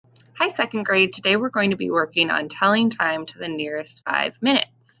Hi, second grade. Today we're going to be working on telling time to the nearest 5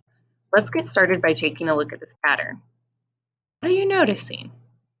 minutes. Let's get started by taking a look at this pattern. What are you noticing?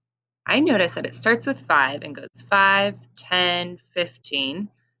 I notice that it starts with 5 and goes 5, 10, 15,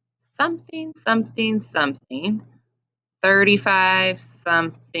 something, something, something, 35,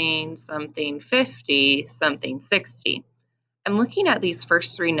 something, something, 50, something, 60. I'm looking at these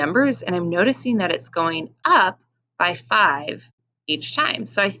first three numbers and I'm noticing that it's going up by 5 each time.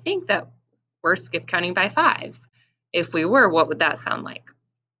 So I think that we're skip counting by 5s. If we were, what would that sound like?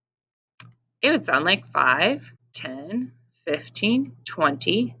 It would sound like 5, 10, 15,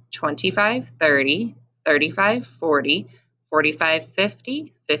 20, 25, 30, 35, 40, 45,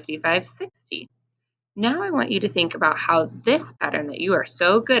 50, 55, 60. Now I want you to think about how this pattern that you are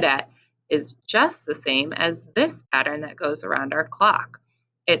so good at is just the same as this pattern that goes around our clock.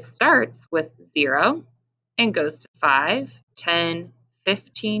 It starts with 0 and goes to 5, 10,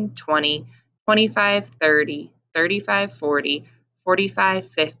 15, 20, 25, 30, 35, 40,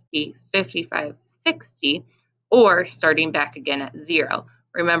 45, 50, 55, 60, or starting back again at 0.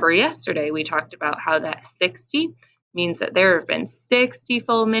 Remember yesterday we talked about how that 60 means that there have been 60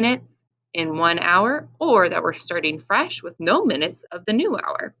 full minutes in 1 hour, or that we're starting fresh with no minutes of the new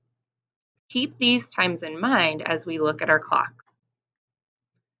hour. Keep these times in mind as we look at our clocks.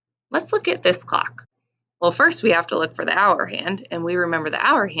 Let's look at this clock. Well, first we have to look for the hour hand, and we remember the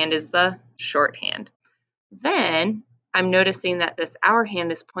hour hand is the shorthand. Then I'm noticing that this hour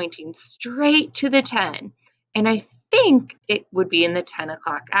hand is pointing straight to the 10, and I think it would be in the 10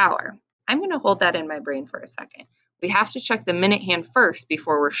 o'clock hour. I'm going to hold that in my brain for a second. We have to check the minute hand first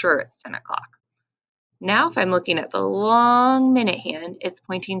before we're sure it's 10 o'clock. Now, if I'm looking at the long minute hand, it's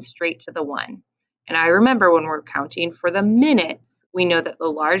pointing straight to the 1. And I remember when we're counting for the minutes, we know that the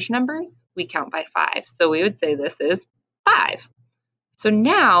large numbers, we count by 5. So we would say this is 5. So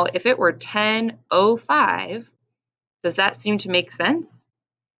now, if it were 10:05, does that seem to make sense?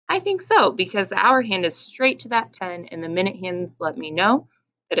 I think so, because the hour hand is straight to that 10, and the minute hands let me know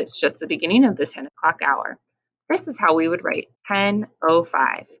that it's just the beginning of the 10 o'clock hour. This is how we would write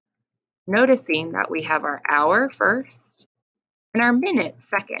 10:05. Noticing that we have our hour first and our minute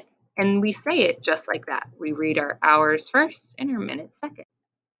second. And we say it just like that. We read our hours first and our minutes second.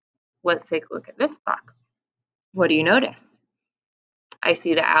 Let's take a look at this clock. What do you notice? I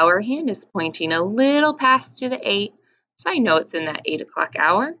see the hour hand is pointing a little past to the 8, so I know it's in that 8 o'clock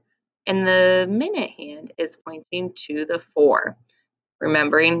hour. And the minute hand is pointing to the 4.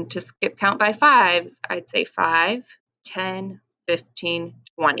 Remembering to skip count by 5s, I'd say 5, 10, 15,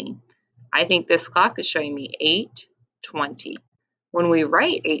 20. I think this clock is showing me 8:20. When we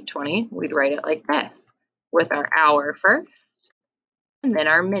write 8:20, we'd write it like this, with our hour first and then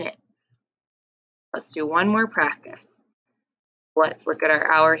our minutes. Let's do one more practice. Let's look at our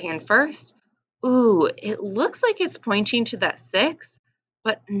hour hand first. Ooh, it looks like it's pointing to that 6,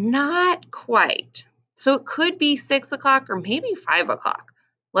 but not quite. So it could be 6 o'clock or maybe 5 o'clock.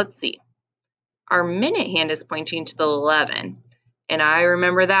 Let's see. Our minute hand is pointing to the 11. And I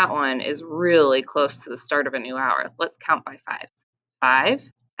remember that one is really close to the start of a new hour. Let's count by 5s. 5,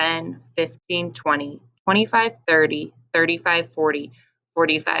 10, 15, 20, 25, 30, 35, 40,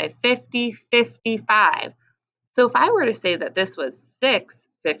 45, 50, 55. So if I were to say that this was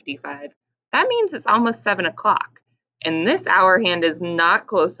 6:55, that means it's almost 7 o'clock. And this hour hand is not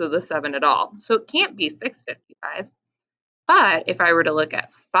close to the 7 at all. So it can't be 6:55. But if I were to look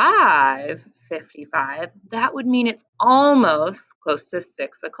at 5:55, that would mean it's almost close to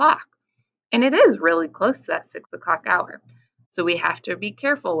 6 o'clock. And it is really close to that 6 o'clock hour. So we have to be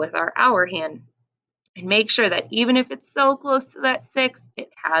careful with our hour hand and make sure that even if it's so close to that 6,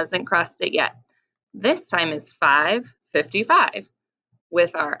 it hasn't crossed it yet. This time is 5:55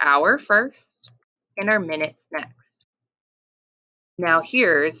 with our hour first and our minutes next. Now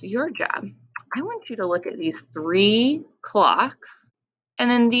here's your job. I want you to look at these 3 clocks and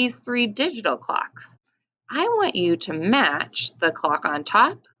then these 3 digital clocks. I want you to match the clock on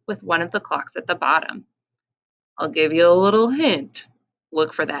top with one of the clocks at the bottom. I'll give you a little hint.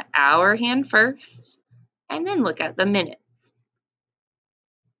 Look for that hour hand first and then look at the minutes.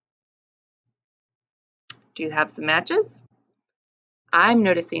 Do you have some matches? I'm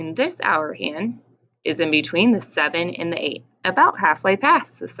noticing this hour hand is in between the 7 and the 8, about halfway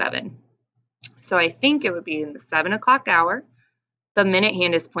past the 7. So I think it would be in the 7 o'clock hour. The minute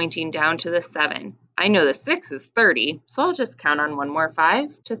hand is pointing down to the 7. I know the 6 is 30, so I'll just count on one more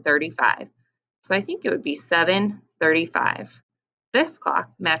 5 to 35. So I think it would be 7:35. This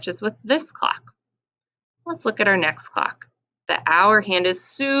clock matches with this clock. Let's look at our next clock. The hour hand is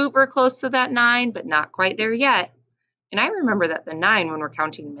super close to that 9, but not quite there yet. And I remember that the 9 when we're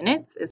counting minutes is